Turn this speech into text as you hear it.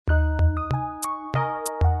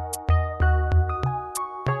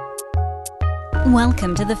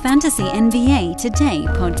Welcome to the Fantasy NBA Today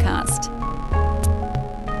podcast.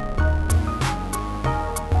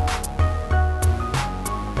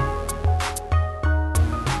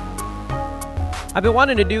 I've been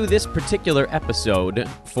wanting to do this particular episode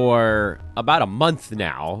for about a month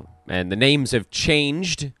now, and the names have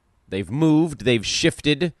changed, they've moved, they've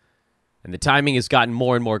shifted, and the timing has gotten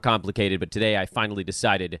more and more complicated, but today I finally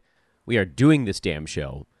decided we are doing this damn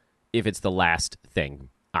show if it's the last thing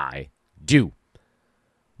I do.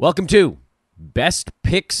 Welcome to Best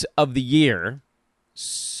Picks of the Year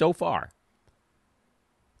so far.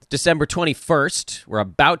 It's December 21st. We're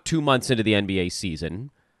about 2 months into the NBA season.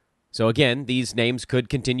 So again, these names could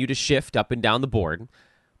continue to shift up and down the board.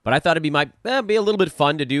 But I thought it'd be a little bit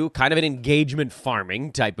fun to do kind of an engagement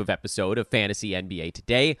farming type of episode of Fantasy NBA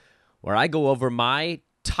Today, where I go over my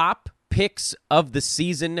top picks of the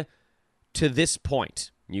season to this point.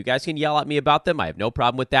 You guys can yell at me about them. I have no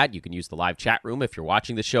problem with that. You can use the live chat room if you're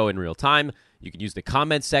watching the show in real time. You can use the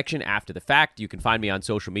comments section after the fact. You can find me on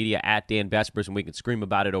social media at Dan Vespers, and we can scream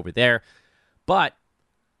about it over there. But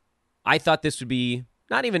I thought this would be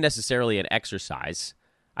not even necessarily an exercise.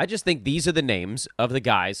 I just think these are the names of the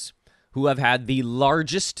guys who have had the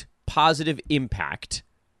largest positive impact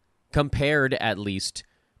compared, at least,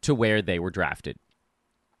 to where they were drafted.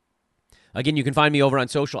 Again, you can find me over on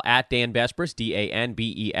social at Dan Vespers,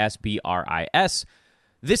 DanBesbris.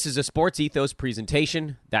 This is a Sports Ethos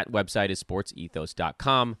presentation. That website is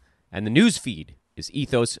sportsethos.com. And the news feed is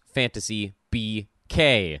Ethos Fantasy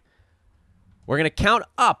BK. We're going to count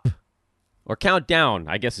up, or count down,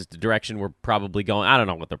 I guess is the direction we're probably going. I don't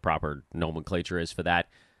know what the proper nomenclature is for that,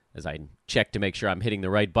 as I check to make sure I'm hitting the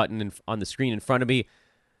right button on the screen in front of me.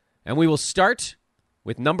 And we will start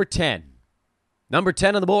with number 10. Number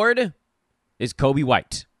 10 on the board is Coby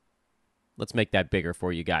White. Let's make that bigger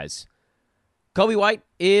for you guys. Coby White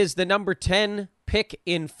is the number 10 pick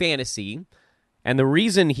in fantasy, and the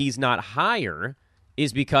reason he's not higher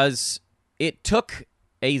is because it took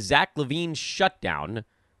a Zach LaVine shutdown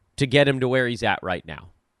to get him to where he's at right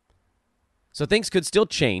now. So things could still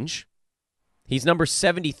change. He's number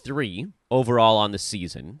 73 overall on the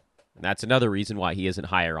season, and that's another reason why he isn't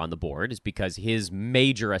higher on the board, is because his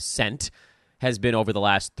major ascent has been over the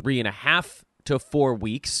last 3.5 to 4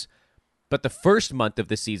 weeks, but the first month of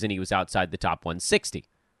the season he was outside the top 160.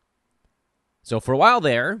 So for a while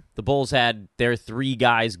there, the Bulls had their three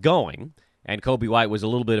guys going, and Coby White was a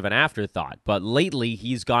little bit of an afterthought, but lately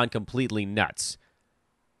he's gone completely nuts.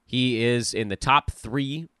 He is in the top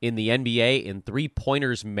 3 in the NBA in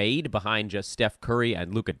three-pointers made, behind just Steph Curry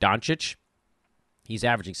and Luka Doncic. He's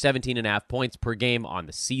averaging 17.5 points per game on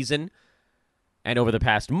the season, and over the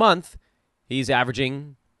past month, he's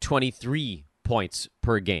averaging 23 points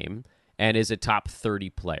per game and is a top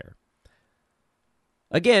 30 player.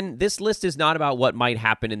 Again, this list is not about what might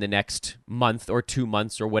happen in the next month or 2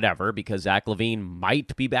 months or whatever, because Zach LaVine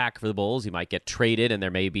might be back for the Bulls. He might get traded, and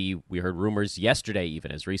there may be, we heard rumors yesterday,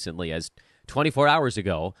 even as recently as 24 hours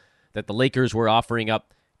ago, that the Lakers were offering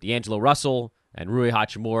up D'Angelo Russell and Rui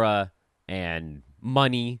Hachimura and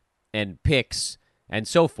money and picks and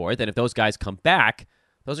so forth. And if those guys come back,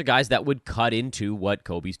 those are guys that would cut into what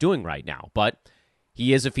Coby's doing right now. But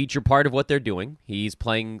he is a feature part of what they're doing. He's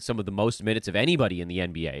playing some of the most minutes of anybody in the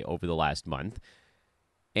NBA over the last month.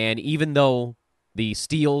 And even though the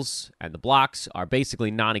steals and the blocks are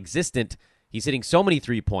basically non-existent, he's hitting so many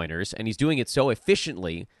three-pointers, and he's doing it so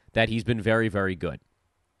efficiently that he's been very, very good.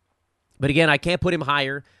 But again, I can't put him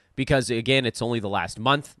higher because, again, it's only the last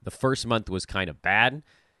month. The first month was kind of bad.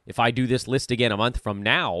 If I do this list again a month from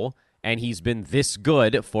now, and he's been this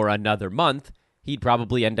good for another month, he'd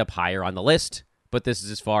probably end up higher on the list, but this is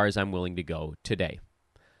as far as I'm willing to go today.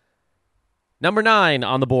 Number 9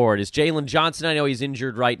 on the board is Jalen Johnson. I know he's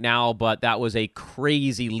injured right now, but that was a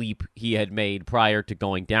crazy leap he had made prior to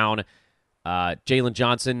going down. Jalen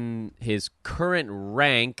Johnson, his current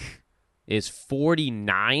rank is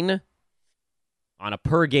 49 on a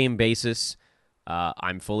per-game basis.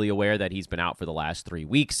 I'm fully aware that he's been out for the last 3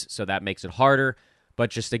 weeks, so that makes it harder. But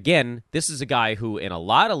just again, this is a guy who in a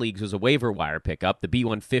lot of leagues was a waiver wire pickup. The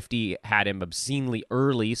B150 had him obscenely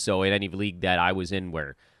early, so in any league that I was in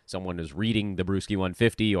where someone was reading the Brewski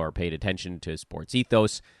 150 or paid attention to Sports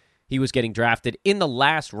Ethos, he was getting drafted in the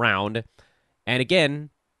last round. And again,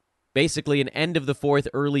 basically an end of the 4th,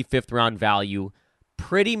 early 5th round value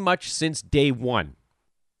pretty much since day one.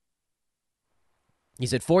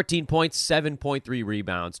 He's at 14 points, 7.3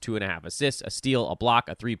 rebounds, 2.5 assists, a steal, a block,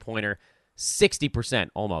 a three-pointer, 60%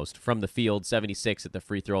 almost from the field, 76 at the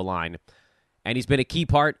free throw line. And he's been a key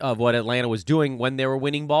part of what Atlanta was doing when they were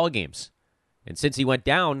winning ball games. And since he went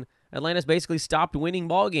down, Atlanta's basically stopped winning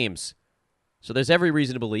ball games. So there's every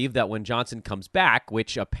reason to believe that when Johnson comes back,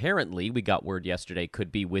 which apparently we got word yesterday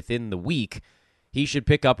could be within the week, he should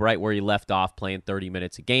pick up right where he left off, playing 30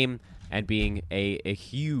 minutes a game and being a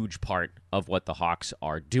huge part of what the Hawks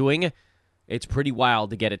are doing. It's pretty wild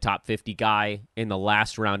to get a top 50 guy in the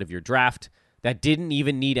last round of your draft that didn't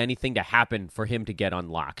even need anything to happen for him to get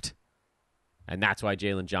unlocked. And that's why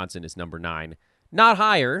Jalen Johnson is number 9. Not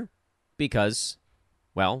higher because,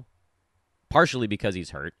 well, partially because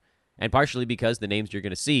he's hurt, and partially because the names you're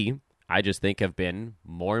going to see, I just think, have been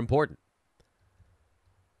more important.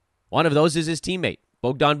 One of those is his teammate,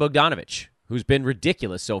 Bogdan Bogdanovic, who's been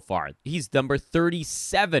ridiculous so far. He's number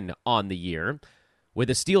 37 on the year, with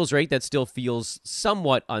a steals rate that still feels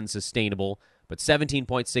somewhat unsustainable, but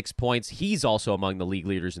 17.6 points. He's also among the league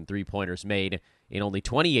leaders in three-pointers made in only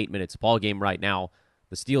 28 minutes ball game right now.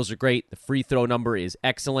 The steals are great. The free throw number is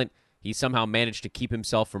excellent. He somehow managed to keep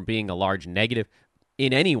himself from being a large negative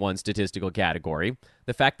in any one statistical category.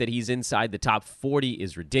 The fact that he's inside the top 40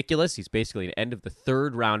 is ridiculous. He's basically an end of the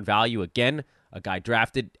third round value again, a guy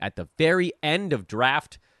drafted at the very end of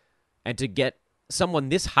draft. And to get someone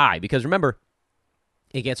this high, because remember,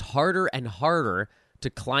 it gets harder and harder to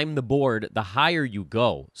climb the board the higher you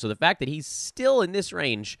go. So the fact that he's still in this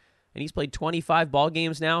range and he's played 25 ball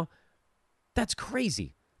games now, that's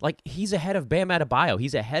crazy. Like, he's ahead of Bam Adebayo.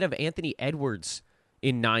 He's ahead of Anthony Edwards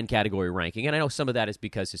in 9-category ranking. And I know some of that is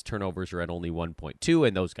because his turnovers are at only 1.2,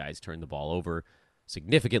 and those guys turn the ball over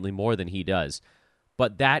significantly more than he does.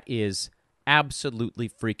 But that is absolutely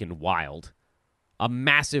freaking wild. A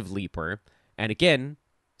massive leaper. And again,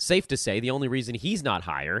 safe to say, the only reason he's not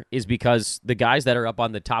higher is because the guys that are up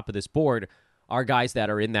on the top of this board are guys that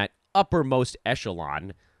are in that uppermost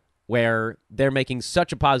echelon where they're making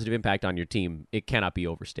such a positive impact on your team, it cannot be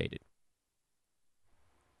overstated.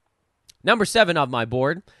 Number 7 on my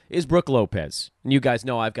board is Brook Lopez. And you guys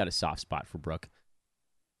know I've got a soft spot for Brook.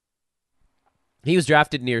 He was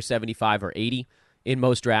drafted near 75 or 80 in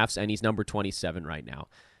most drafts, and he's number 27 right now.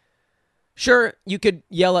 Sure, you could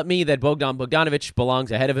yell at me that Bogdan Bogdanovic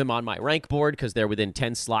belongs ahead of him on my rank board because they're within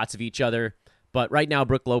 10 slots of each other. But right now,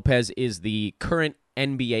 Brook Lopez is the current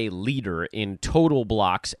NBA leader in total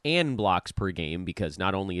blocks and blocks per game because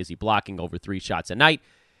not only is he blocking over 3 shots a night,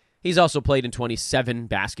 he's also played in 27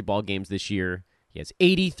 basketball games this year. He has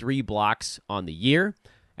 83 blocks on the year.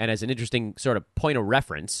 And as an interesting sort of point of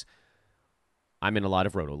reference, I'm in a lot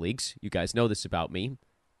of Roto leagues. You guys know this about me.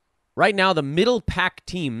 Right now, the middle pack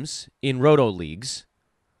teams in Roto leagues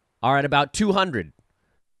are at about 200.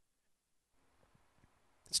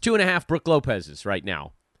 It's 2.5 Brook Lopez's right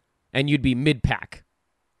now. And you'd be mid-pack.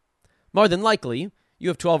 More than likely, you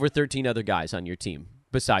have 12 or 13 other guys on your team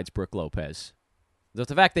besides Brook Lopez. So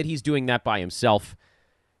the fact that he's doing that by himself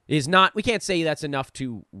is not, we can't say that's enough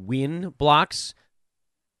to win blocks.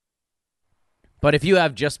 But if you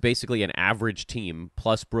have just basically an average team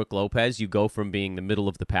plus Brook Lopez, you go from being the middle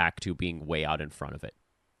of the pack to being way out in front of it.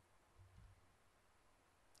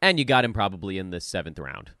 And you got him probably in the 7th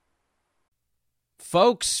round.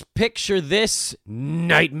 Folks, picture this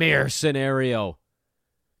nightmare scenario.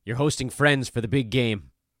 You're hosting friends for the big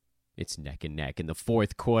game. It's neck and neck in the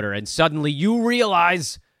 4th quarter, and suddenly you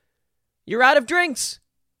realize you're out of drinks.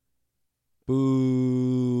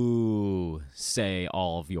 Boo, say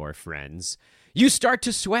all of your friends. You start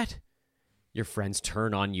to sweat. Your friends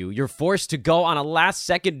turn on you. You're forced to go on a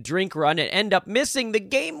last-second drink run and end up missing the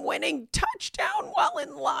game-winning touchdown while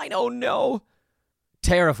in line. Oh, no.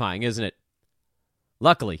 Terrifying, isn't it?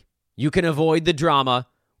 Luckily, you can avoid the drama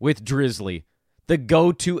with Drizzly, the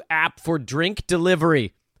go-to app for drink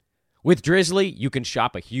delivery. With Drizzly, you can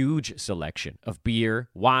shop a huge selection of beer,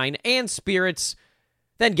 wine, and spirits,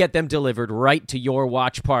 then get them delivered right to your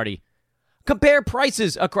watch party. Compare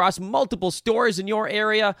prices across multiple stores in your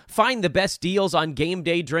area, find the best deals on game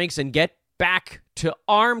day drinks, and get back to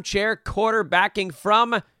armchair quarterbacking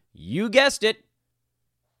from, you guessed it,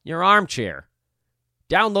 your armchair.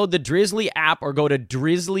 Download the Drizzly app or go to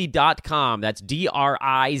drizzly.com. That's DRIZLY.com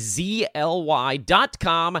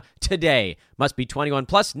today. Must be 21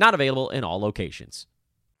 plus, not available in all locations.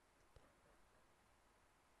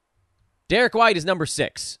 Derek White is number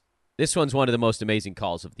 6. This one's one of the most amazing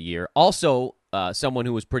calls of the year. Also, someone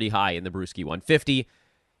who was pretty high in the Brewski 150.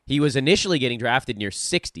 He was initially getting drafted near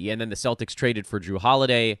 60, and then the Celtics traded for Drew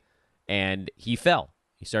Holiday, and he fell.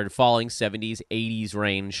 He started falling 70s, 80s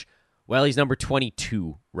range. Well, he's number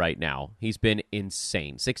 22 right now. He's been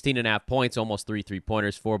insane. 16.5 points, almost 3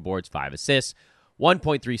 3-pointers, 4 boards, 5 assists,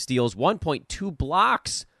 1.3 steals, 1.2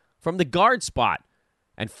 blocks from the guard spot,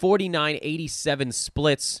 and 49-87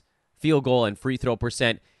 splits, field goal and free throw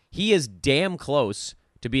percent. He is damn close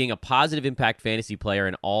to being a positive impact fantasy player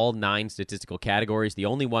in all 9 statistical categories. The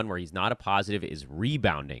only one where he's not a positive is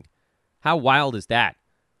rebounding. How wild is that?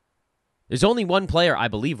 There's only one player, I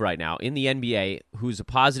believe, right now in the NBA who's a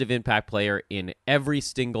positive impact player in every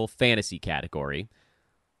single fantasy category,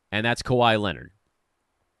 and that's Kawhi Leonard.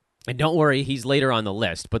 And don't worry, he's later on the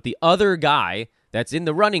list, but the other guy that's in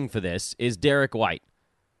the running for this is Derek White.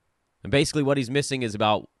 And basically what he's missing is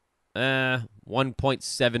about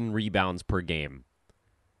 1.7 rebounds per game.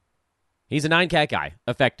 He's a 9-cat guy,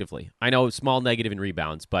 effectively. I know small negative in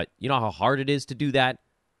rebounds, but you know how hard it is to do that?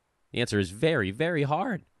 The answer is very, very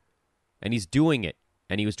hard. And he's doing it.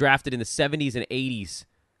 And he was drafted in the 70s and 80s.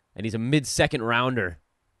 And he's a mid-second rounder.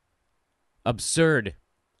 Absurd.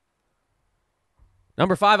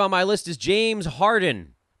 Number 5 on my list is James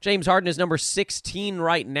Harden. James Harden is number 16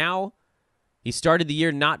 right now. He started the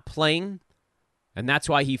year not playing, and that's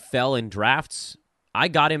why he fell in drafts. I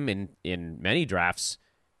got him in many drafts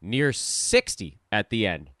near 60 at the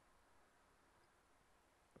end.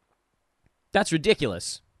 That's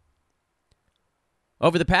ridiculous.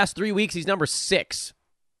 Over the past 3 weeks, he's number 6.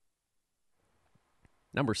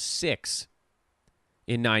 Number 6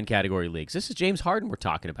 in 9 category leagues. This is James Harden we're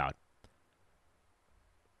talking about.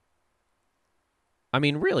 I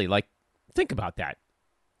mean, really, like, think about that.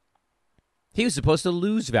 He was supposed to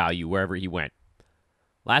lose value wherever he went.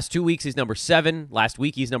 Last 2 weeks, he's number 7. Last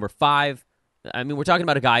week, he's number 5. I mean, we're talking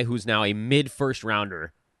about a guy who's now a mid-first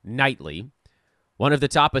rounder nightly. One of the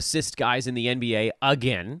top assist guys in the NBA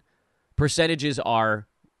again. Percentages are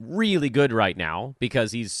really good right now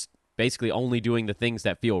because he's basically only doing the things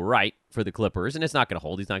that feel right for the Clippers, and it's not going to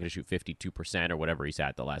hold. He's not going to shoot 52% or whatever he's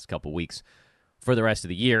at the last couple weeks for the rest of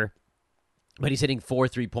the year. But he's hitting 4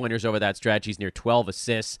 3-pointers over that stretch. He's near 12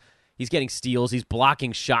 assists. He's getting steals. He's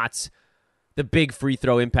blocking shots. The big free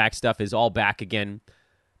throw impact stuff is all back again.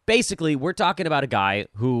 Basically, we're talking about a guy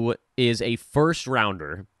who is a first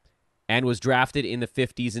rounder and was drafted in the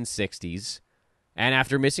 50s and 60s. And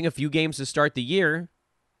after missing a few games to start the year,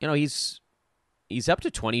 you know, he's up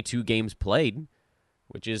to 22 games played,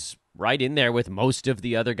 which is right in there with most of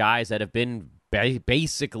the other guys that have been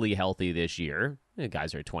basically healthy this year. The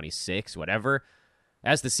guys are 26, whatever.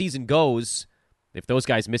 As the season goes, if those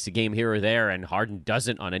guys miss a game here or there and Harden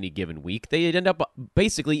doesn't on any given week, they end up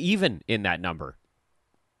basically even in that number.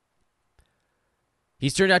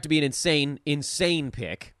 He's turned out to be an insane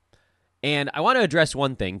pick. And I want to address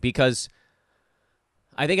one thing because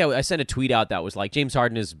I think I sent a tweet out that was like, James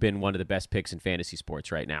Harden has been one of the best picks in fantasy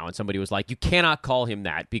sports right now. And somebody was like, you cannot call him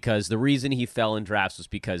that because the reason he fell in drafts was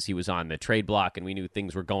because he was on the trade block and we knew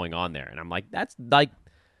things were going on there. And I'm like, that's like,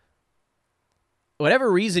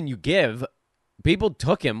 whatever reason you give, people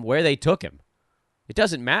took him where they took him. It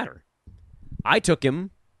doesn't matter. I took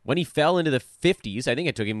him when he fell into the 50s. I think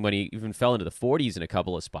I took him when he even fell into the 40s in a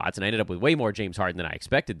couple of spots. And I ended up with way more James Harden than I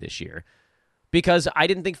expected this year. Because I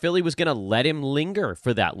didn't think Philly was going to let him linger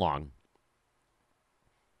for that long.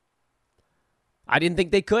 I didn't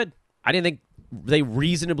think they could. I didn't think they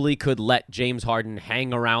reasonably could let James Harden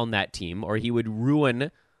hang around that team or he would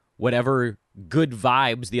ruin whatever good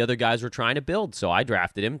vibes the other guys were trying to build. So I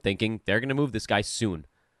drafted him thinking they're going to move this guy soon.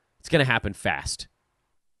 It's going to happen fast.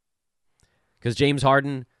 Because James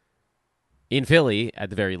Harden, in Philly, at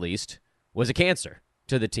the very least, was a cancer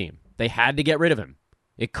to the team. They had to get rid of him.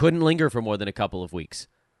 It couldn't linger for more than a couple of weeks.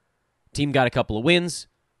 Team got a couple of wins.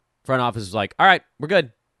 Front office was like, all right, we're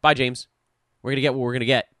good. Bye, James. We're going to get what we're going to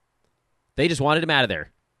get. They just wanted him out of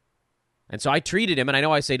there. And so I treated him, and I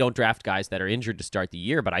know I say don't draft guys that are injured to start the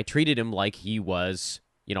year, but I treated him like he was,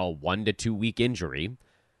 you know, a 1 to 2 week injury.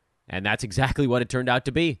 And that's exactly what it turned out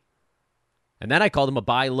to be. And then I called him a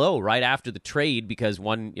buy low right after the trade because how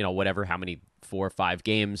many 4 or 5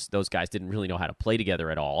 games, those guys didn't really know how to play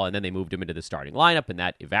together at all. And then they moved him into the starting lineup, and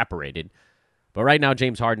that evaporated. But right now,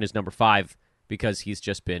 James Harden is number 5 because he's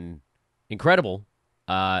just been incredible.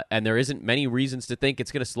 And there isn't many reasons to think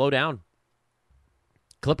it's going to slow down.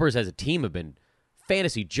 Clippers as a team have been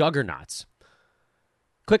fantasy juggernauts.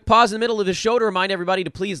 Quick pause in the middle of the show to remind everybody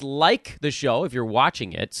to please like the show if you're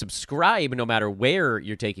watching it. Subscribe no matter where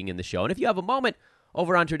you're taking in the show. And if you have a moment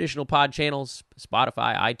over on traditional pod channels,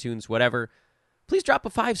 Spotify, iTunes, whatever, please drop a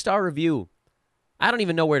 5-star review. I don't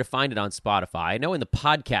even know where to find it on Spotify. I know in the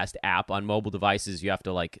podcast app on mobile devices, you have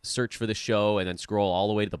to search for the show and then scroll all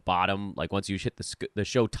the way to the bottom. Like once you hit the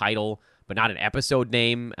show title, but not an episode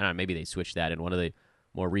name. And maybe they switched that in one of the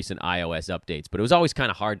more recent iOS updates. But it was always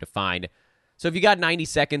kind of hard to find. So if you got 90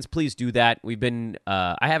 seconds, please do that. We've been,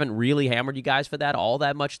 I haven't really hammered you guys for that all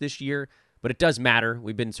that much this year, but it does matter.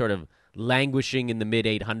 We've been sort of languishing in the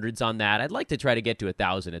mid-800s on that. I'd like to try to get to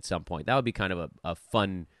 1,000 at some point. That would be kind of a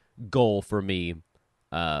fun goal for me.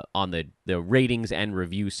 on the ratings and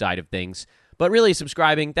review side of things. But really,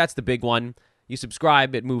 subscribing, that's the big one. You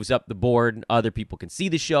subscribe, it moves up the board. Other people can see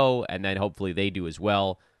the show, and then hopefully they do as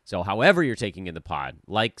well. So however you're taking in the pod,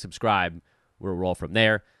 like, subscribe, we'll roll from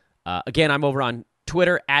there. Again, I'm over on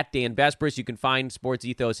Twitter at Dan Vespris. You can find Sports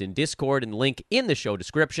Ethos in Discord and link in the show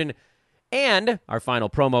description. And our final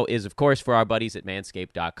promo is, of course, for our buddies at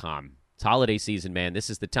Manscaped.com. It's holiday season, man. This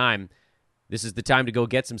is the time. This is the time to go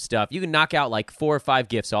get some stuff. You can knock out like 4 or 5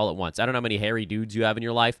 gifts all at once. I don't know how many hairy dudes you have in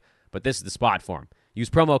your life, but this is the spot for them. Use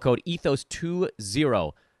promo code ETHOS20,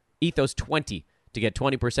 ETHOS20, to get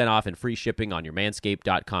 20% off and free shipping on your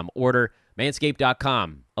Manscaped.com order.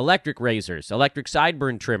 Manscaped.com, electric razors, electric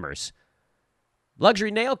sideburn trimmers, luxury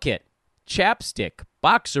nail kit, chapstick,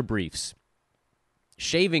 boxer briefs,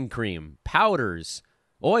 shaving cream, powders,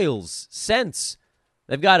 oils, scents.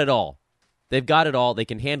 They've got it all. They've got it all. They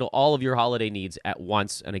can handle all of your holiday needs at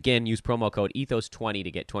once. And again, use promo code ETHOS20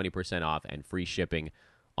 to get 20% off and free shipping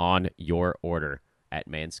on your order at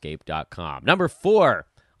manscaped.com. Number 4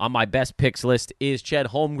 on my best picks list is Chet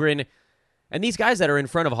Holmgren. And these guys that are in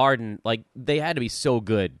front of Harden, like, they had to be so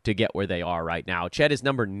good to get where they are right now. Chet is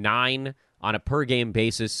number 9 on a per-game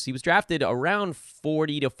basis. He was drafted around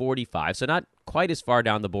 40 to 45, so not quite as far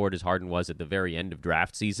down the board as Harden was at the very end of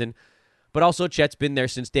draft season. But also, Chet's been there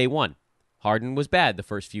since day one. Harden was bad the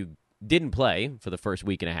first few, didn't play for the first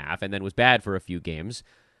week and a half, and then was bad for a few games.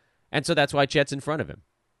 And so that's why Chet's in front of him.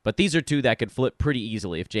 But these are two that could flip pretty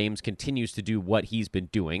easily if James continues to do what he's been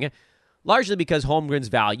doing, largely because Holmgren's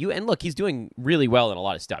value, and look, he's doing really well in a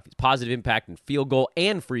lot of stuff. He's positive impact in field goal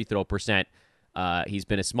and free throw percent. He's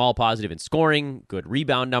been a small positive in scoring, good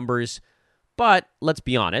rebound numbers. But let's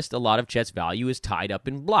be honest, a lot of Chet's value is tied up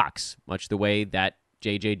in blocks, much the way that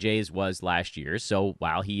JJJ's was last year. So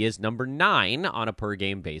while he is number 9 on a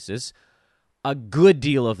per-game basis, a good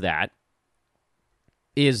deal of that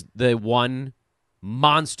is the one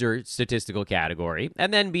monster statistical category,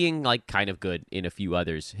 and then being like kind of good in a few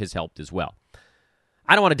others has helped as well.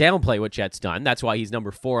 I don't want to downplay what Chet's done. That's why he's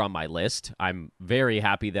number 4 on my list. I'm very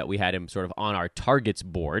happy that we had him sort of on our targets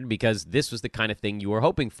board because this was the kind of thing you were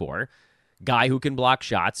hoping for. Guy who can block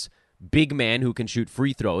shots, big man who can shoot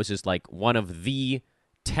free throws is like one of the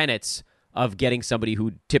tenets of getting somebody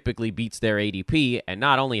who typically beats their ADP, and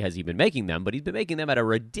not only has he been making them, but he's been making them at a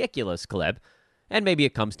ridiculous clip. And maybe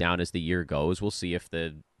it comes down as the year goes. We'll see if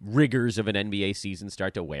the rigors of an NBA season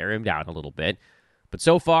start to wear him down a little bit. But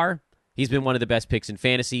so far, he's been one of the best picks in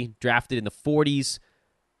fantasy. Drafted in the 40s,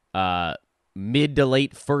 mid to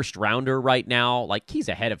late first rounder right now. Like, he's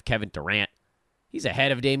ahead of Kevin Durant. He's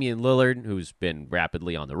ahead of Damian Lillard, who's been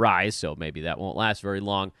rapidly on the rise, so maybe that won't last very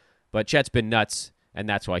long. But Chet's been nuts, and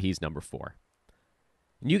that's why he's number 4.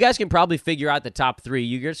 You guys can probably figure out the top 3.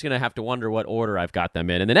 You're just going to have to wonder what order I've got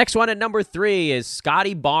them in. And the next one at number 3 is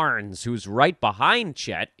Scotty Barnes, who's right behind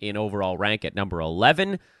Chet in overall rank at number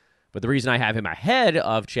 11. But the reason I have him ahead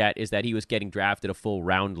of Chet is that he was getting drafted a full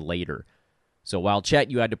round later. So while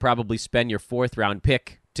Chet, you had to probably spend your 4th-round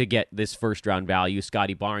pick to get this first-round value,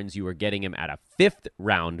 Scotty Barnes, you were getting him at a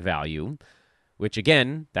 5th-round value, which,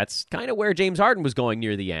 again, that's kind of where James Harden was going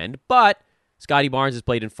near the end. But Scotty Barnes has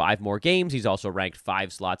played in 5 more games. He's also ranked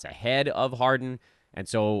 5 slots ahead of Harden. And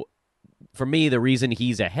so, for me, the reason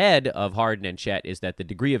he's ahead of Harden and Chet is that the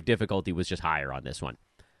degree of difficulty was just higher on this one.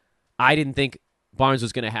 I didn't think Barnes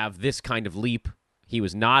was going to have this kind of leap. He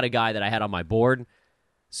was not a guy that I had on my board.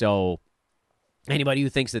 So, anybody who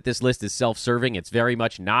thinks that this list is self-serving, it's very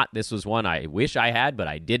much not. This was one I wish I had, but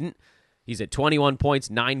I didn't. He's at 21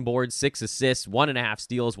 points, 9 boards, 6 assists, 1.5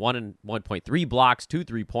 steals, 1.3 blocks, 2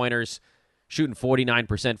 3-pointers. Shooting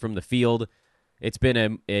 49% from the field. It's been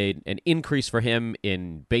an increase for him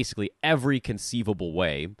in basically every conceivable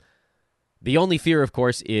way. The only fear, of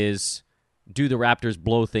course, is do the Raptors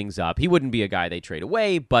blow things up? He wouldn't be a guy they trade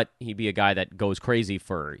away, but he'd be a guy that goes crazy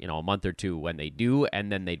for a month or two when they do,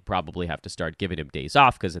 and then they'd probably have to start giving him days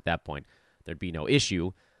off because at that point there'd be no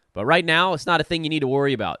issue. But right now, it's not a thing you need to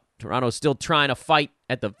worry about. Toronto's still trying to fight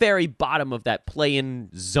at the very bottom of that play-in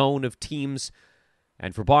zone of teams.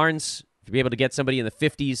 And for Barnes, to be able to get somebody in the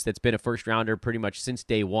 50s that's been a first-rounder pretty much since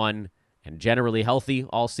day one and generally healthy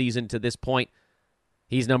all season to this point,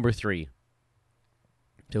 he's number 3.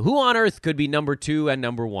 To who on earth could be number 2 and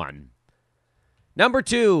number 1? Number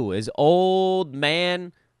 2 is old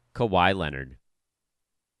man Kawhi Leonard.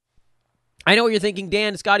 I know what you're thinking,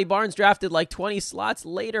 Dan. Scotty Barnes drafted like 20 slots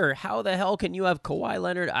later. How the hell can you have Kawhi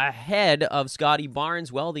Leonard ahead of Scotty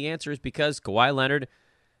Barnes? Well, the answer is because Kawhi Leonard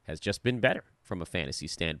has just been better from a fantasy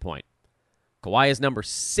standpoint. Kawhi is number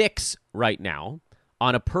 6 right now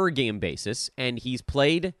on a per-game basis, and he's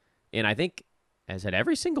played in, I think, has had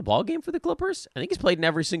every single ball game for the Clippers. I think he's played in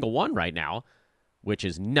every single one right now, which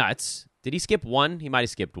is nuts. Did he skip one? He might have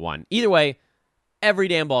skipped one. Either way, every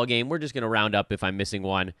damn ball game. We're just going to round up if I'm missing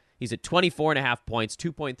one. He's at 24.5 points,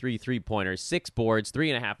 2.3 3-pointers, 6 boards,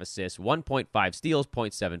 3.5 assists, 1.5 steals,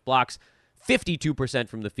 0.7 blocks, 52%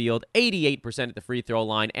 from the field, 88% at the free throw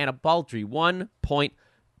line, and a paltry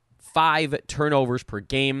 1.5 turnovers per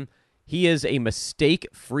game. He is a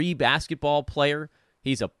mistake-free basketball player.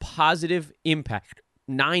 He's a positive impact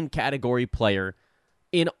 9-category player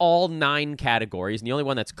in all 9 categories. And the only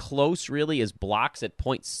one that's close, really, is blocks at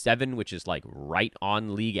 0.7, which is like right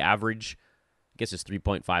on league average. I guess his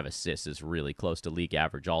 3.5 assists is really close to league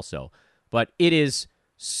average also. But it is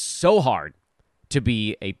so hard to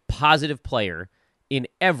be a positive player in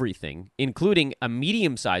everything, including a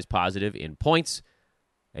medium-sized positive in points,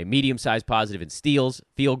 a medium-sized positive in steals,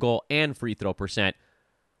 field goal, and free throw percent.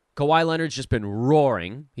 Kawhi Leonard's just been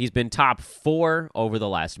roaring. He's been top 4 over the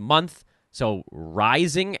last month, so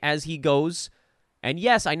rising as he goes. And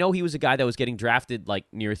yes, I know he was a guy that was getting drafted like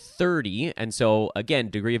near 30, and so, again,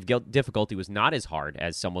 degree of difficulty was not as hard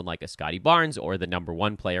as someone like a Scotty Barnes or the number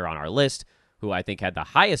 1 player on our list, who I think had the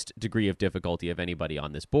highest degree of difficulty of anybody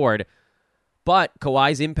on this board. But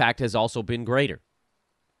Kawhi's impact has also been greater.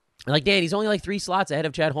 Like, Dan, he's only like 3 slots ahead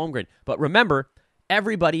of Chet Holmgren. But remember,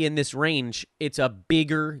 everybody in this range, it's a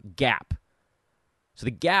bigger gap. So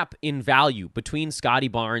the gap in value between Scotty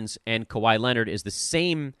Barnes and Kawhi Leonard is the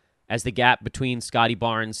same as the gap between Scotty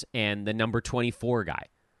Barnes and the number 24 guy.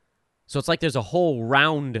 So it's like there's a whole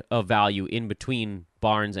round of value in between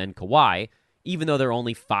Barnes and Kawhi, even though they're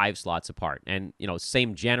only 5 slots apart. And,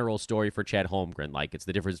 same general story for Chet Holmgren. Like, it's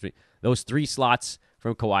the difference between those 3 slots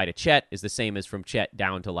from Kawhi to Chet is the same as from Chet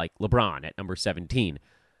down to, like, LeBron at number 17.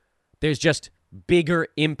 There's just bigger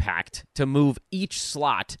impact to move each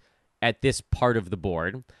slot at this part of the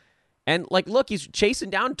board. And, like, look, he's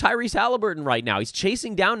chasing down Tyrese Halliburton right now. He's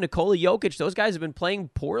chasing down Nikola Jokic. Those guys have been playing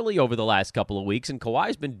poorly over the last couple of weeks, and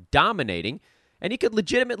Kawhi's been dominating. And he could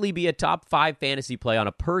legitimately be a top 5 fantasy play on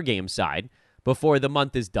a per-game side before the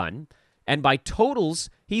month is done. And by totals,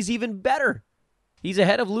 he's even better. He's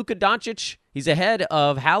ahead of Luka Doncic. He's ahead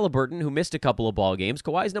of Halliburton, who missed a couple of ball games.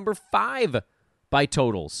 Kawhi's number 5 by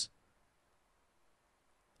totals.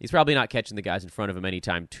 He's probably not catching the guys in front of him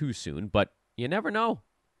anytime too soon, but you never know.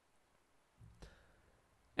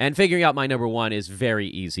 And figuring out my number 1 is very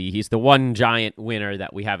easy. He's the one giant winner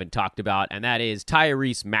that we haven't talked about, and that is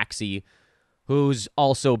Tyrese Maxey, who's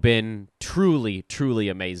also been truly, truly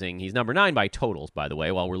amazing. He's number 9 by totals, by the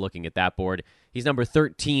way, while we're looking at that board. He's number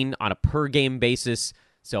 13 on a per-game basis,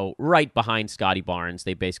 so right behind Scotty Barnes.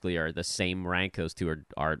 They basically are the same rank. Those two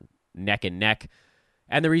are neck and neck.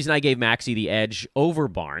 And the reason I gave Maxey the edge over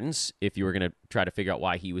Barnes, if you were going to try to figure out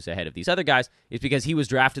why he was ahead of these other guys, is because he was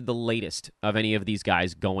drafted the latest of any of these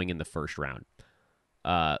guys going in the first round.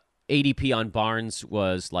 ADP on Barnes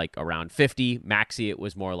was like around 50. Maxey, it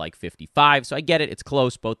was more like 55. So I get it. It's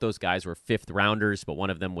close. Both those guys were 5th rounders, but one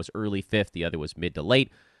of them was early 5th. The other was mid to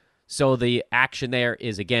late. So the action there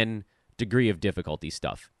is, again, degree of difficulty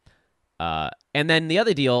stuff. And then the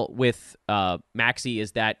other deal with Maxey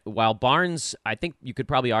is that while Barnes, I think you could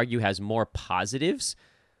probably argue, has more positives,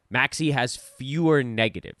 Maxey has fewer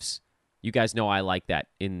negatives. You guys know I like that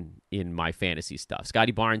in my fantasy stuff.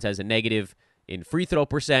 Scotty Barnes has a negative in free throw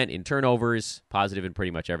percent, in turnovers, positive in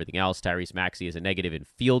pretty much everything else. Tyrese Maxey is a negative in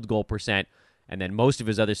field goal percent, and then most of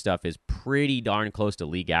his other stuff is pretty darn close to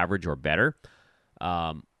league average or better.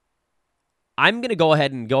 I'm going to go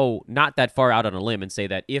ahead and go not that far out on a limb and say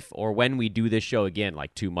that if or when we do this show again,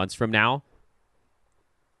 like 2 months from now,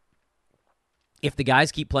 if the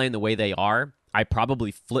guys keep playing the way they are, I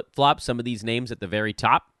probably flip-flop some of these names at the very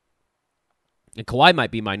top. And Kawhi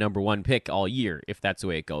might be my number 1 pick all year if that's the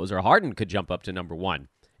way it goes. Or Harden could jump up to number 1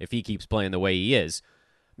 if he keeps playing the way he is.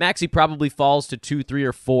 Maxey probably falls to 2, 3,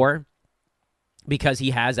 or 4 because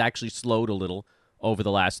he has actually slowed a little over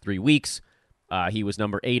the last 3 weeks. He was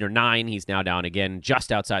number 8 or 9. He's now down again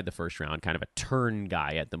just outside the first round, kind of a turn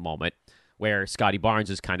guy at the moment, where Scotty Barnes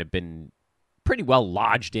has kind of been pretty well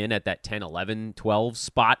lodged in at that 10, 11, 12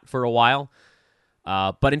 spot for a while.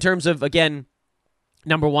 But in terms of, again,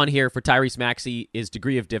 number 1 here for Tyrese Maxey is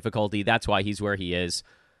degree of difficulty. That's why he's where he is.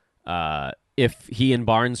 If he and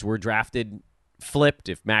Barnes were drafted flipped,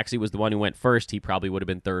 if Maxey was the one who went first, he probably would have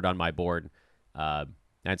been 3rd on my board,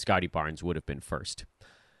 and Scotty Barnes would have been 1st.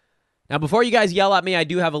 Now, before you guys yell at me, I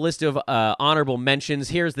do have a list of honorable mentions.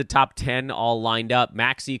 Here's the top 10 all lined up.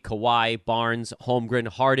 Maxey, Kawhi, Barnes, Holmgren,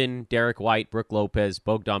 Harden, Derek White, Brook Lopez,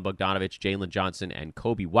 Bogdan Bogdanovic, Jalen Johnson, and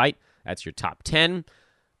Kobe White. That's your top 10.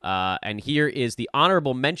 And here is the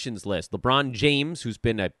honorable mentions list. LeBron James, who's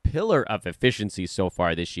been a pillar of efficiency so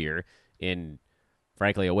far this year in,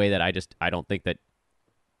 frankly, a way that I don't think that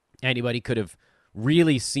anybody could have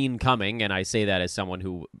really seen coming. And I say that as someone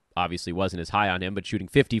who obviously wasn't as high on him, but shooting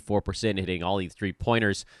 54%, hitting all these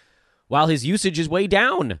three-pointers, while his usage is way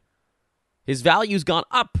down. His value's gone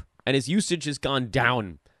up, and his usage has gone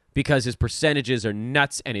down because his percentages are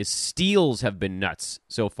nuts, and his steals have been nuts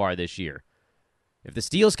so far this year. If the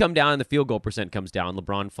steals come down and the field goal percent comes down,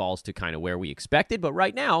 LeBron falls to kind of where we expected. But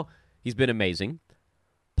right now, he's been amazing.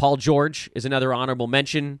 Paul George is another honorable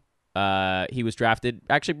mention. He was drafted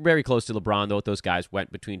actually very close to LeBron, though. Those guys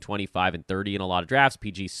went between 25 and 30 in a lot of drafts.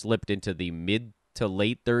 PG slipped into the mid to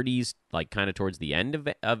late 30s, like kind of towards the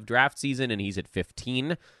end of draft season, and he's at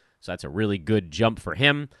 15. So that's a really good jump for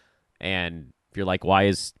him. And if you're like, why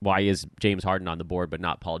is James Harden on the board but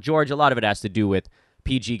not Paul George? A lot of it has to do with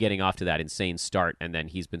PG getting off to that insane start, and then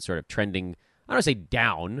he's been sort of trending, I don't want to say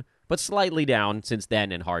down, but slightly down since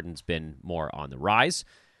then, and Harden's been more on the rise.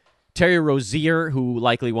 Terry Rozier, who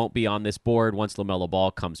likely won't be on this board once LaMelo Ball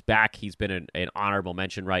comes back. He's been an honorable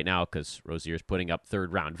mention right now because Rozier's putting up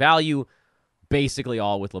third-round value, basically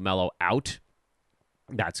all with LaMelo out.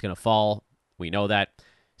 That's going to fall. We know that.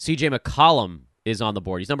 CJ McCollum is on the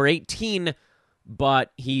board. He's number 18,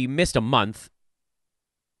 but he missed a month.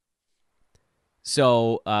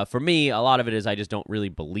 So for me, a lot of it is I just don't really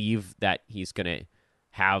believe that he's going to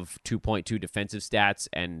have 2.2 defensive stats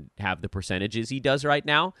and have the percentages he does right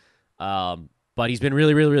now. But he's been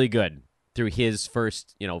really, really, really good through his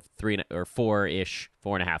first,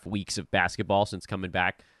 4.5 weeks of basketball since coming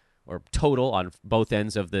back, or total on both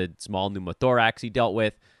ends of the small pneumothorax he dealt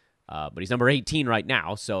with. But he's number 18 right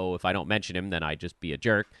now, so if I don't mention him, then I'd just be a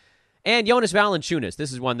jerk. And Jonas Valanciunas,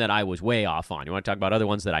 this is one that I was way off on. You want to talk about other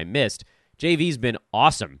ones that I missed? JV's been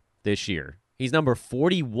awesome this year. He's number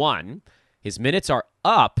 41. His minutes are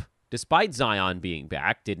up, despite Zion being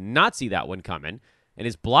back. Did not see that one coming. And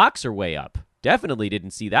his blocks are way up. Definitely didn't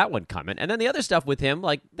see that one coming. And then the other stuff with him,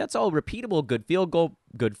 like, that's all repeatable. Good field goal,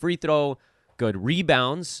 good free throw, good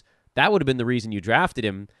rebounds. That would have been the reason you drafted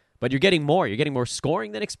him. But you're getting more. You're getting more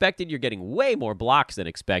scoring than expected. You're getting way more blocks than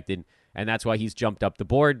expected. And that's why he's jumped up the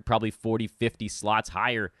board, probably 40, 50 slots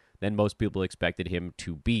higher than most people expected him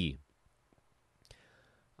to be.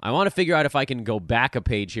 I want to figure out if I can go back a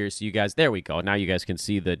page here so you guys, there we go. Now you guys can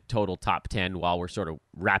see the total top 10 while we're sort of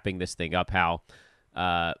wrapping this thing up, Hal.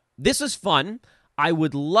 This was fun. I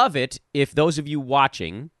would love it if those of you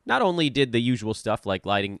watching not only did the usual stuff like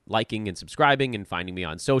liking and subscribing and finding me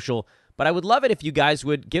on social, but I would love it if you guys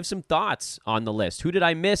would give some thoughts on the list. Who did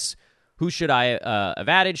I miss? Who should I have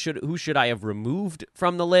added? Who should I have removed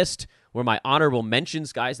from the list? Were my honorable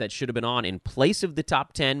mentions guys that should have been on in place of the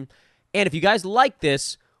top 10? And if you guys like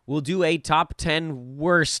this, we'll do a top 10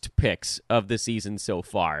 worst picks of the season so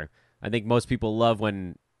far. I think most people love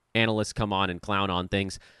when analysts come on and clown on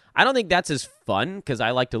things. I don't think that's as fun because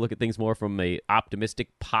I like to look at things more from an optimistic,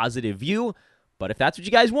 positive view. But if that's what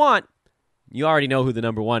you guys want, you already know who the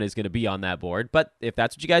number one is going to be on that board. But if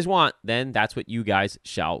that's what you guys want, then that's what you guys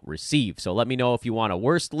shall receive. So let me know if you want a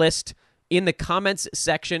worst list in the comments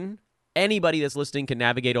section. Anybody that's listening can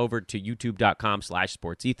navigate over to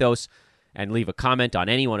youtube.com/sportsethos and leave a comment on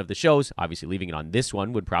any one of the shows. Obviously, leaving it on this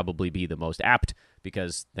one would probably be the most apt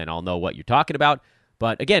because then I'll know what you're talking about.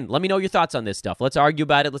 But again, let me know your thoughts on this stuff. Let's argue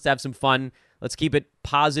about it. Let's have some fun. Let's keep it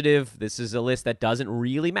positive. This is a list that doesn't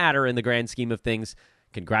really matter in the grand scheme of things.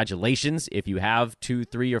 Congratulations if you have 2,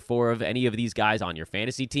 3, or 4 of any of these guys on your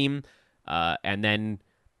fantasy team. And then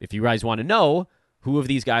if you guys want to know who of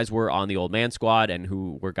these guys were on the old man squad and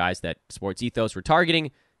who were guys that Sports Ethos were targeting,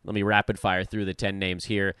 let me rapid fire through the 10 names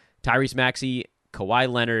here. Tyrese Maxey,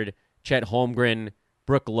 Kawhi Leonard, Chet Holmgren,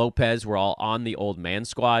 Brooke Lopez were all on the old man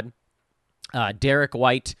squad. Derek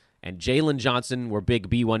White and Jalen Johnson were big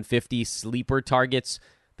B150 sleeper targets.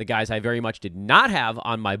 The guys I very much did not have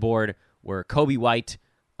on my board were Kobe White,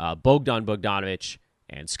 Bogdan Bogdanovic,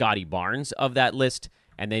 and Scotty Barnes of that list.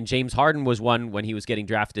 And then James Harden was one when he was getting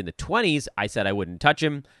drafted in the 20s. I said I wouldn't touch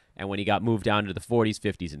him. And when he got moved down to the 40s,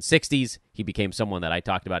 50s, and 60s, he became someone that I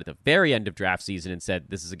talked about at the very end of draft season and said,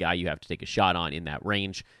 this is a guy you have to take a shot on in that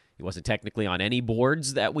range. He wasn't technically on any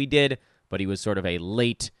boards that we did, but he was sort of a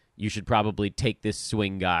late, you should probably take this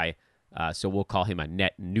swing guy. So we'll call him a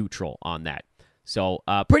net neutral on that. So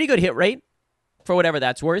pretty good hit rate for whatever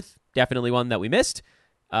that's worth. Definitely one that we missed.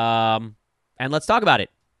 And let's talk about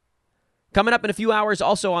it. Coming up in a few hours,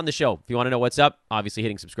 also on the show. If you want to know what's up, obviously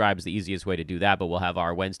hitting subscribe is the easiest way to do that, but we'll have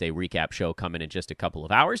our Wednesday recap show coming in just a couple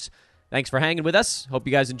of hours. Thanks for hanging with us. Hope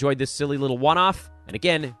you guys enjoyed this silly little one-off. And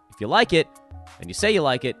again, if you like it, and you say you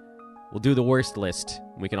like it, We'll do the worst list.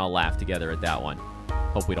 We can all laugh together at that one.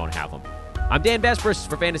 Hope we don't have them. I'm Dan Besbris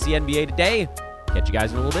for Fantasy NBA Today. Catch you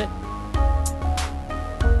guys in a little bit.